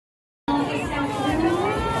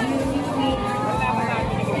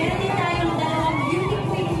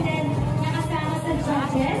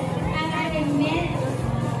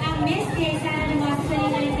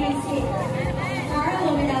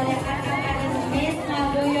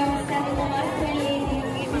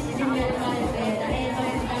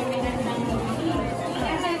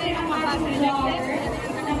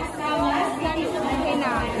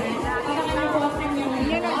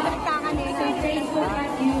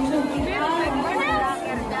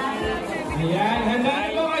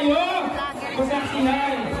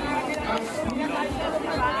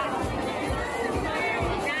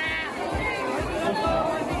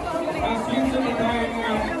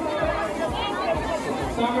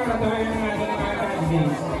summer attire ng ating mga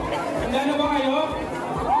candidates. Handa na ba kayo?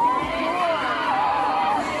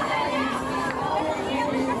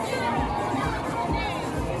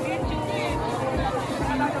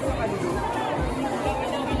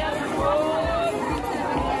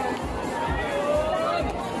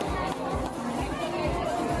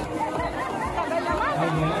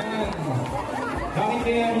 Bakit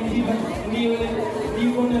kaya hindi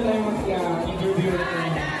ko na tayo mag-interview ng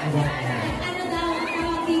iba? Ano daw ang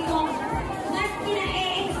tawag dito? Mas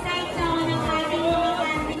kina-e-excite na ng ating mga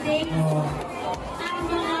candidates at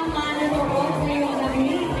mga manunod ngayong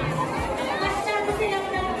gabi. Masyado silang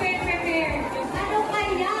nag-prepare. Ano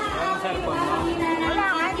kaya ang ipahina ng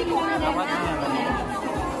ating mga gagandahang?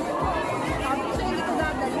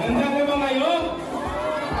 Handa na ba kayo?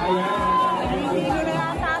 Ayan.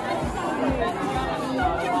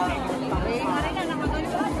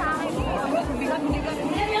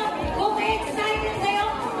 Kung excited kayo,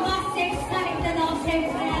 mas excited ako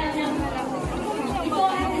siyempre. Ito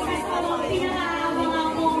ay isa sa mga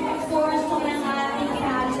pinaka-abang-abang porso ng ating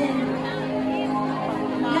pageant.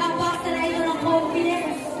 Labasan na ito ng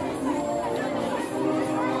confidence.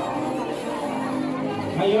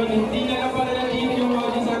 Ngayon, hindi na lang pala nandito yung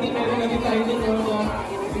audience natin, pero naging tayo din yun.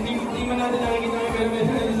 Hindi man natin nakikita kayo, pero meron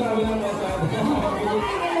natin sa kabilang mesa.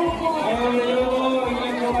 Ayun,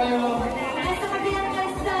 ingat po kayo. Nasa kabilang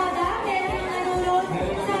kalsada, meron ang nanonood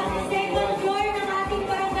sa second floor ng ating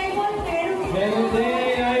barangay hall. Meron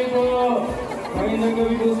din, ayun po. Magandang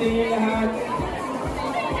gabi po sa inyo lahat.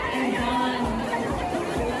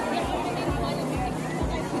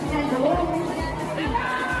 Hello.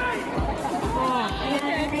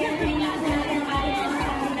 Ayan, tingnan natin ang ating mga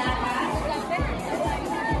kandidata.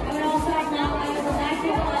 I would also like now, I would like to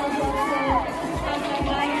apologize sa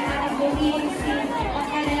pagkabayan at ang bumibig si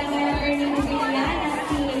kanilang mga earning mobilya na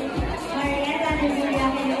si Marietta de Julia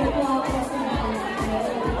Menuto ako sa mga.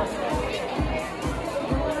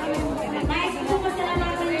 Nais ko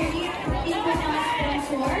pasalamatan ulit ito ng mga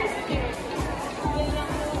sponsors.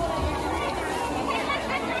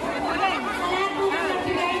 Sa lahat po ng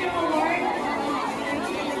nagbigay ng award,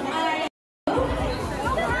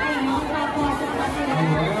 ay magpapasok pa sila.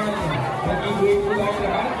 Nag-i-wait po tayo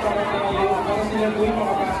lahat para sila po yung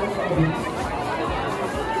makapasok sa audience.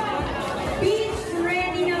 Beach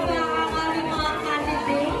ready na ba ang aming mga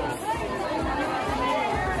candidates?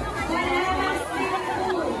 Wala bang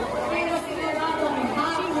simple, pero siguradong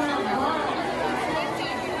hapon na ba?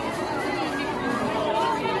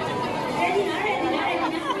 Ready na, ready na, ready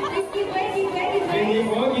na. Please give way, give way, give way.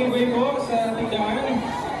 Give way po sa tigdaan.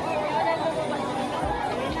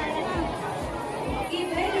 Give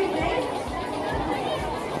way, give way.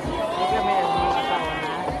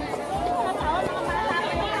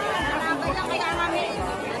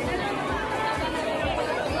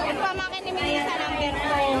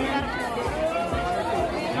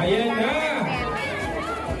 Ayan na!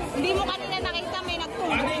 Hindi mo kanina nakita may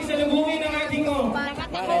nagpunta. Ating salubungin ng ating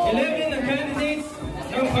 11 na candidates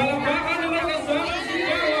ng palakpakan naman kasama si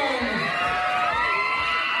Kawan.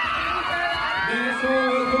 Let's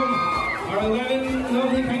welcome our 11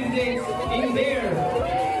 lovely candidates in there.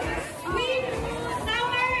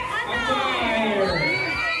 Summer Attire.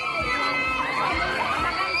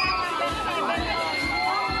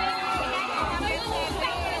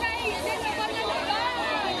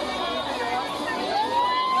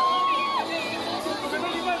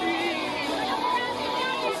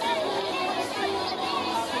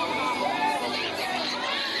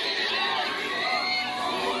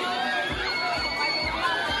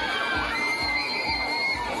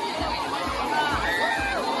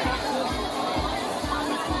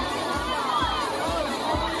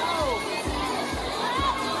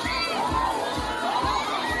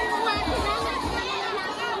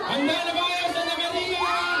 Handa na ba kayo sa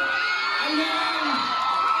Sta.Maria? Ayan!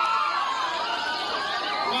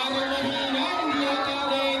 Parang mahina, hindi yata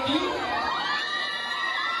ready.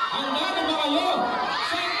 Handa na ba kayo?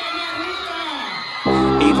 Sta.Maria!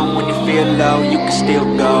 Even when you feel low, you can still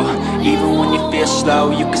go. Even when you feel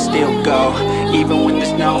slow, you can still go. Even when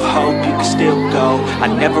there's no hope, you can still go.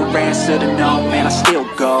 I never answer to no, man, I still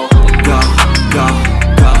go. Go, go,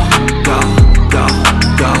 go, go, go,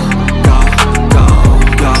 go, go, go,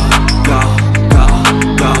 go, go, go,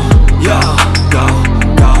 go, yo, go,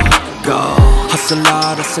 go, go. Hustle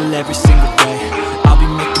hard, hustle every single day. I'll be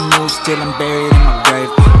making moves till I'm buried in my grave.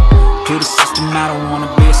 To the system, I don't wanna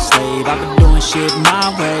be a slave. I've been doing shit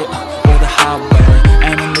my way, or the highway.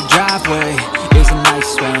 And in the driveway is a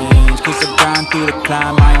nice range. Cause I grind through the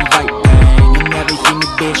climb, I invite pain. You never hear me,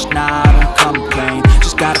 bitch, nah, I don't complain.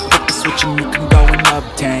 Just gotta flip the switch and you can go and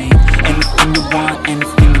obtain anything you want,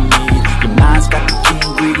 anything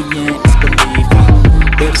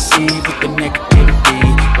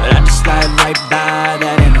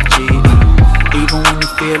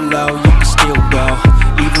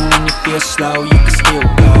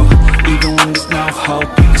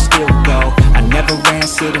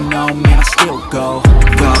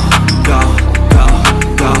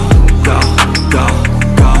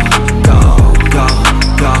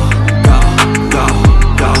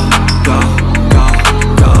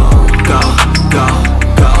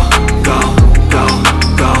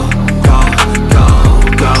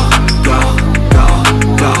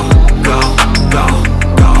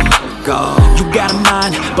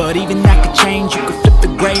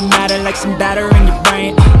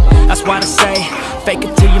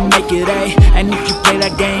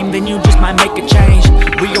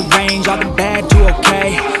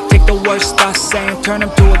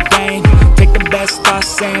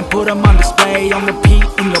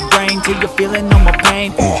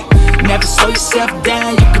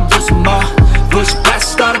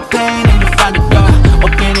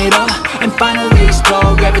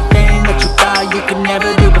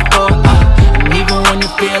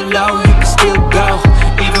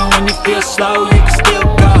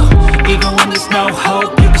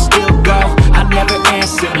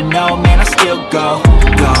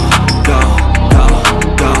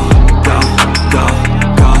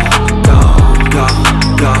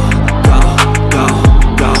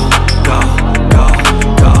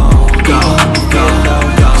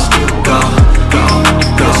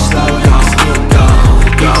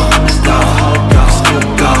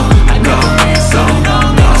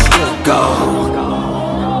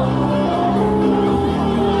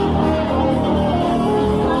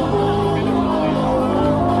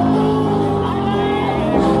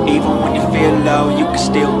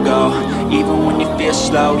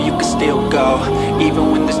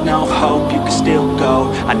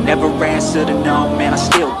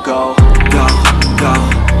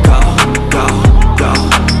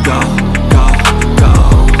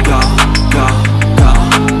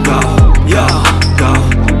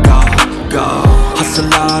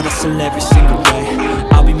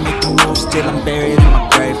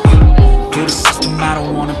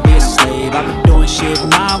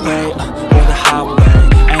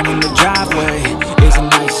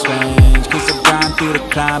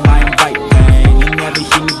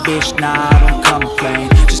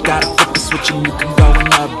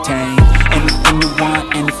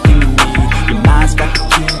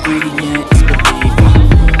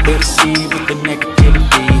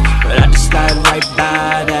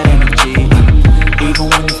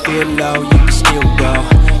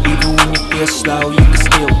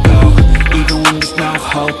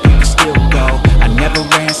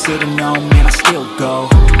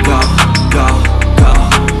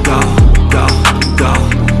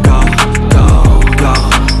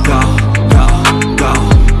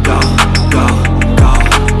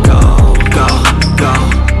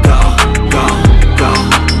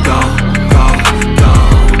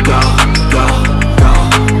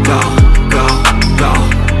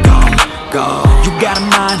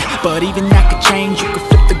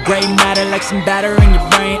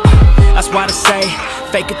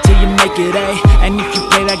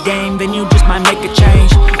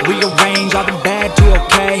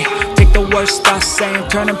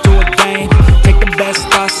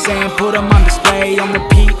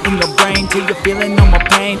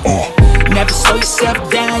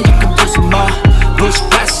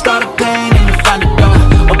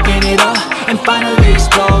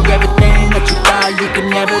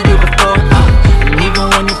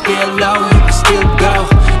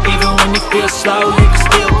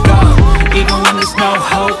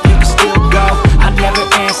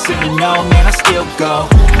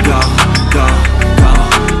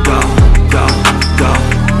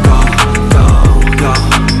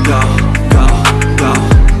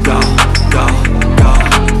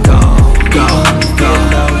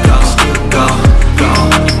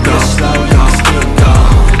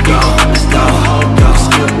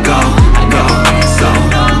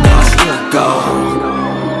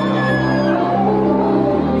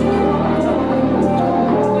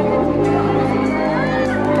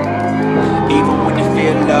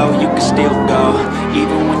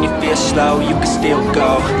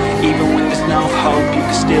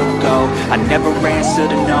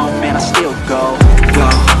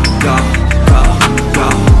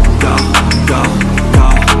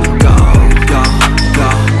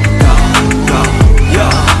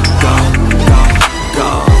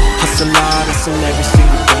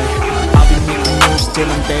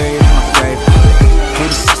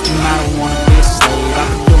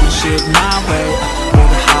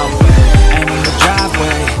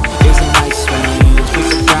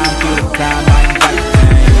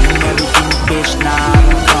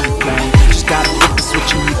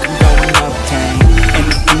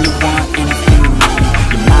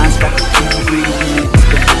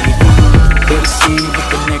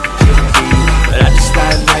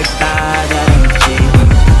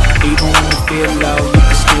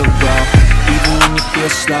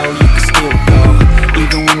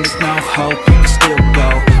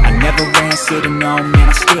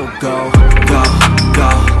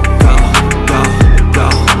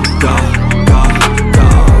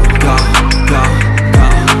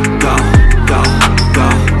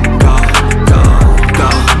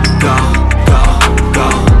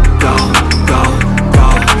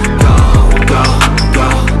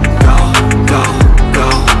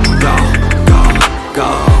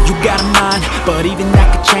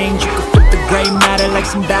splatter like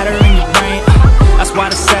some batter in your brain. That's why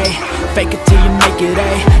I say, fake it till you make it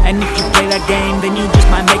A. And if you play that game, then you just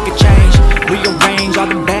might make a change. Rearrange all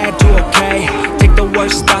the bad to okay. Take the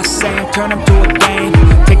worst thoughts saying, turn them to a game.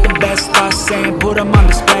 Take the best thoughts saying, put them on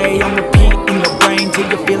display. On repeat in your brain till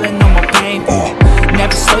you're feeling no more pain.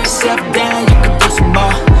 Never slow yourself down, you can do some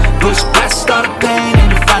more. Push past all the pain and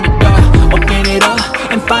you find a door. Open it up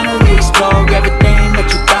and finally explore everything that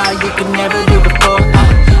you thought you could never do before.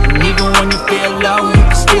 And even when you feel low, you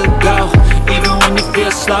can still go. Even when you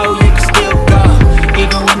feel slow, you can still go.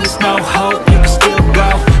 Even when there's no hope, you can still go.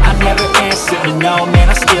 I never answer to no, man,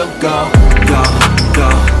 I still go. Go, go,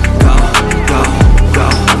 go, go, go,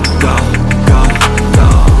 go, go, go, go,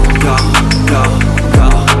 go, go, go,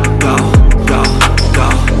 go, go,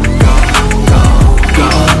 go, go, go,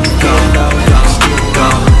 go, low, go, still go,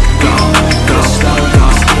 go, go, slow, go,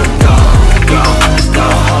 still go, go, no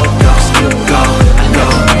hope, go, still go. I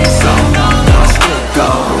never answer to no, no, still go.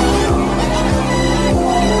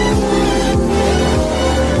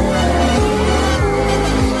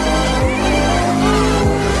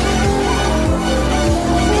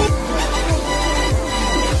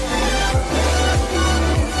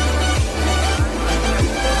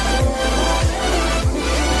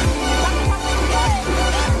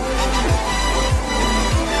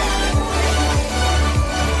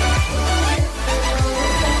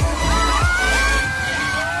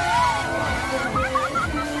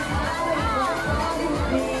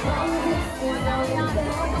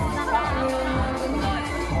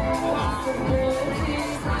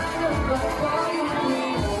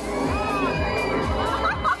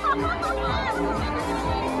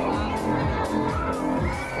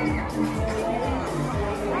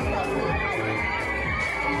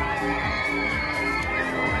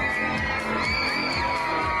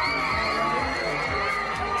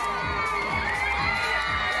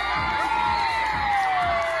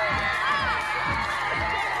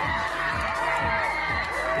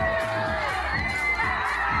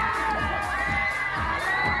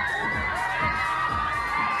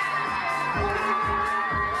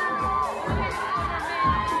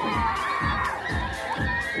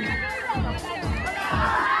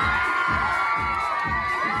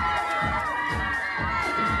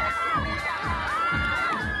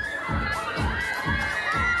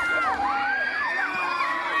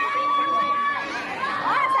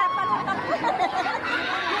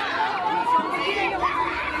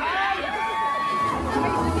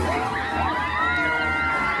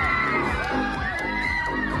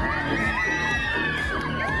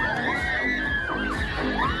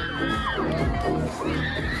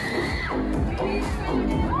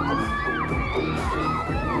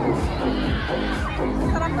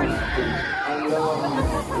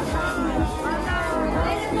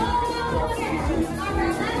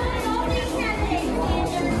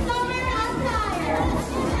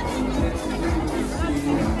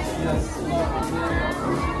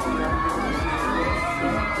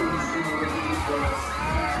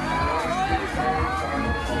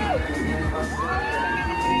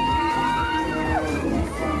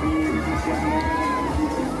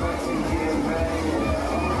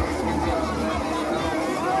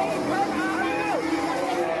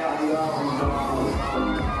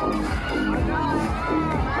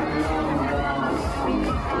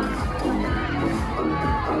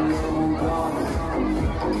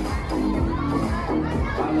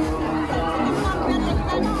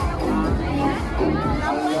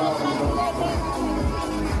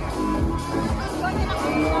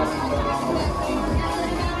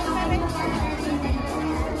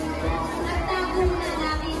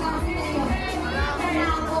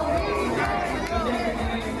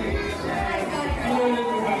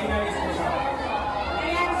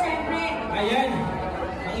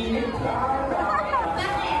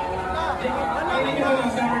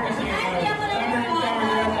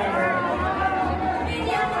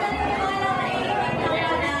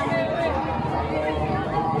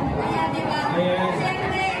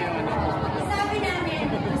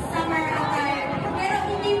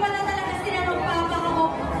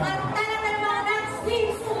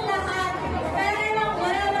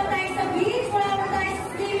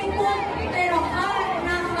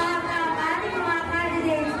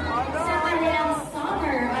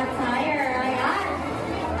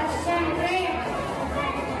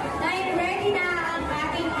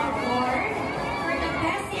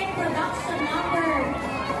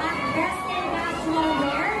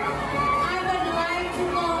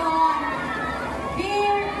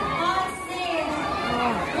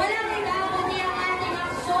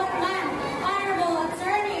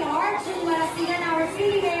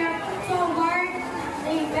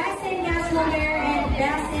 Swimwear and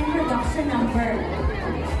Best in Production number.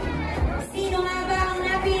 Sino nga ba ang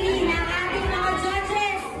napili ng ating mga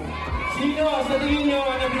judges? Sino sa tingin nyo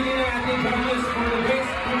ang napili ng ating judges for the best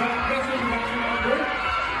in production number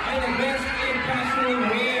and the best in casual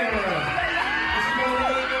wear? Kasi mo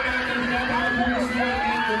naman yung mga kandidato na bukas mo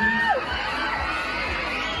dito.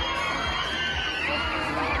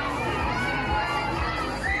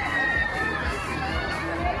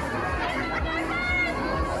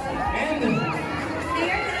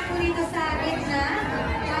 Ngayon na po dito sa gitna,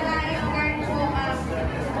 para i-award po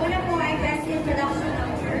una po ay Best in Production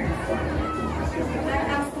number. At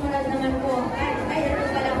ang sumunod naman po, ay ito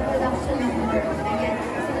palang production number. Ayan,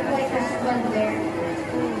 sumunod po ay casual wear.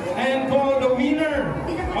 And for the winner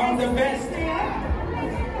of the best,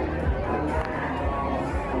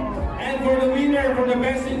 and for the winner for the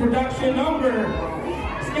best in production number,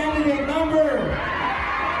 is candidate number.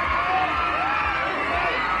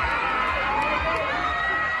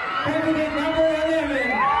 Candidate number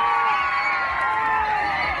 11.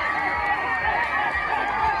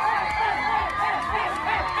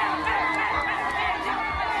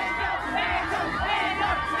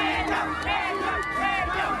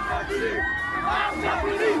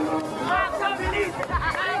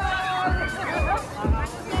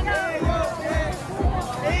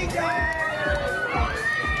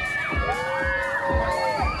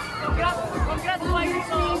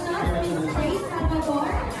 Congratulations, Grace Salvador.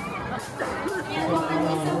 And welcome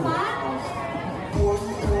isa pa.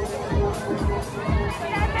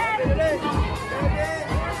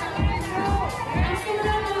 Ang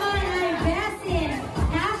sumunod naman ay Best in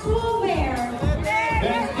Casual Wear.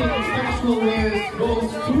 Best in casual wear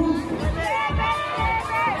goes to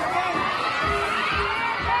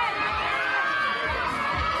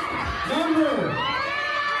number.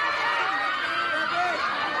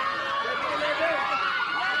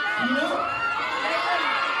 Sino?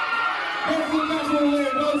 Best in casual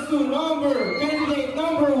wear goes to number. Candidate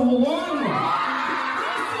number 1.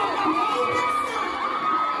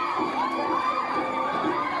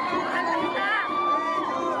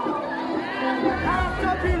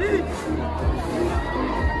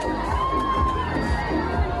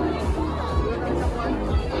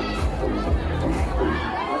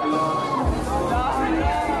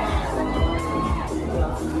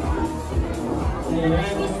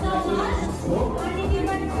 Thank you so much. Thank you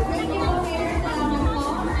po, Mayor. Salamat po.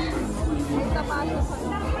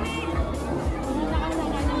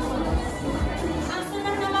 Ang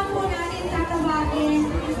sunod naman po natin tatawagin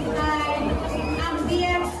ay ang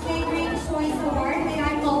BX Catering Choice Award. May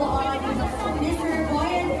I call on Mr.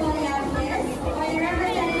 Boyan Poliables or the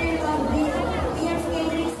representative of the BX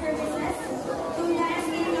Catering Services. Kung nais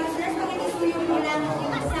kayo customers, pakikisuyo po lang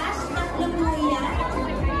sash, tatlo po yan.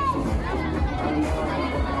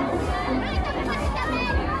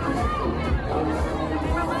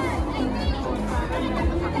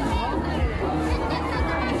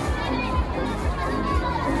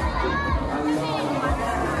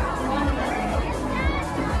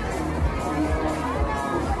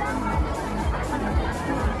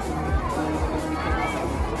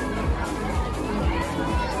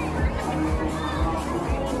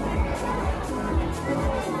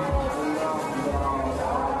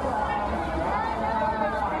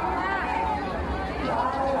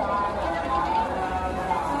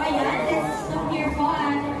 So ayan, let's look here po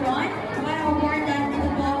at Ron. Para award natin ito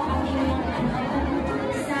po ang inyong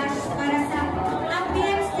sash para sa ang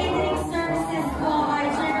BX Catering Services po ay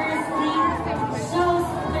generously shows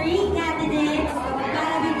 3 candidates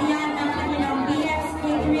para bigyan ng kanilang BX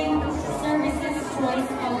Catering Services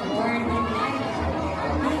Choice Award. Ayan.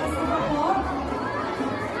 May isa pa po.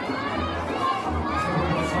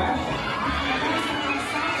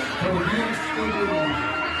 For the BX Catering.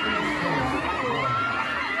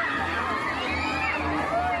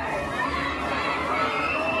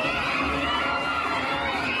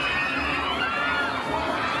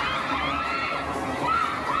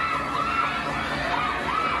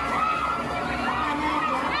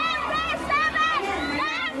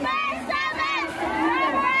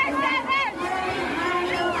 Marami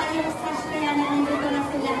daw tayong sash kaya nandito na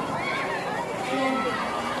sila. Ayan.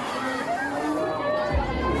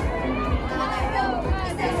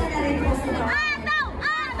 Isa-isa na rin po sila.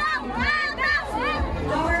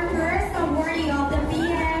 Our first awardee of the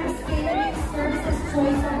BX Catering Services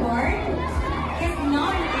Choice Award is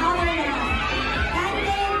none other than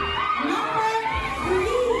candidate number 3.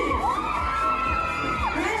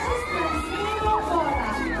 Precious Francisco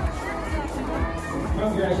Cora.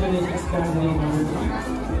 Congratulations, candidate number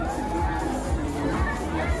 3.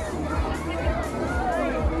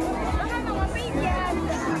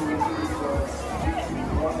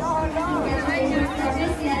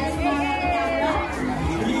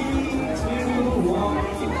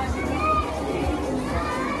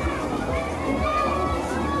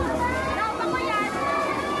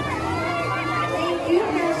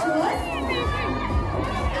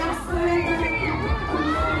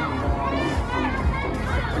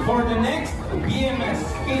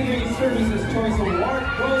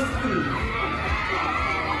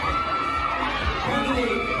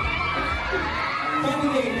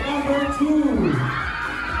 number 2.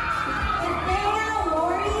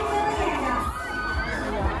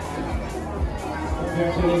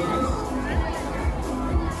 Congratulations.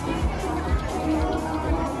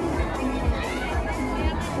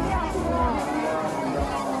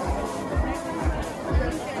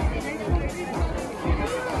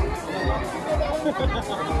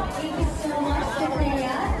 Thank you so much,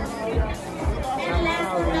 Sta.Maria. And last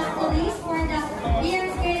but not the least, for the Year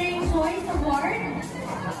Skating Choice Award,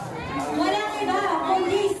 walang iba,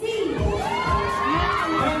 kundi si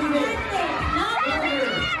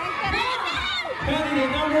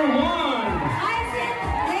Candidate number 1. Isaac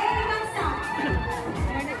Day Bagsak.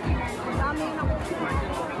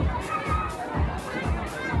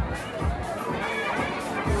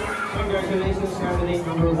 Congratulations, candidate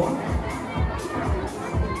number 1.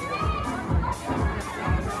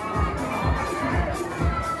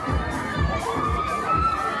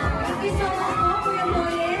 Thank you so much po, Kuya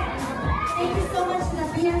Boyet. Thank you so much sa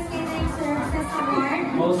Year Skating Services Award.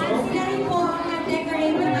 Also? At sila rin po ang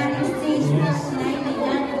nag-decorate ng ating stage tonight.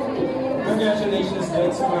 Ayan. Congratulations,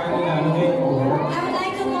 guys, sa mga nilalagay mo. I would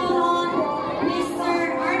like to call on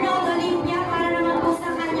Mr. Arnold Olympia para naman po sa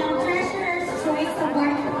kanyang Treasurer's Choice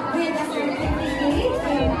Award with a certificate.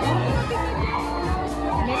 Ayun po.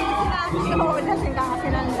 This award,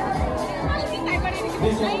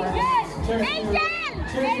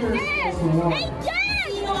 Treasurer's Award.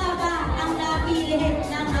 Sino nga ba ang napili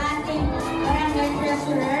ng ating barangay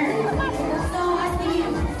treasurer? So, as we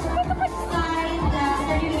sign the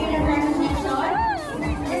certificate of recognition,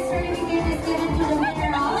 this certificate is given to the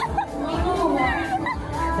winner of Ringo Award.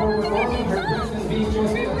 For recording her person being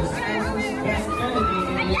chosen as the Wisconsin's best candidate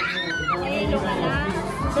in the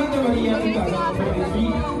Sta.Maria 2023,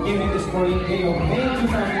 given the sporting day of May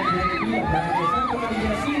 2023 at Barangay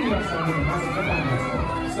Sta.Maria Senior Assembly of Pasig, Batangas,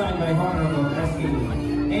 signed by Honorable S.K.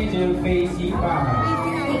 Angel Faye C. Parra.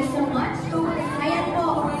 Thanks so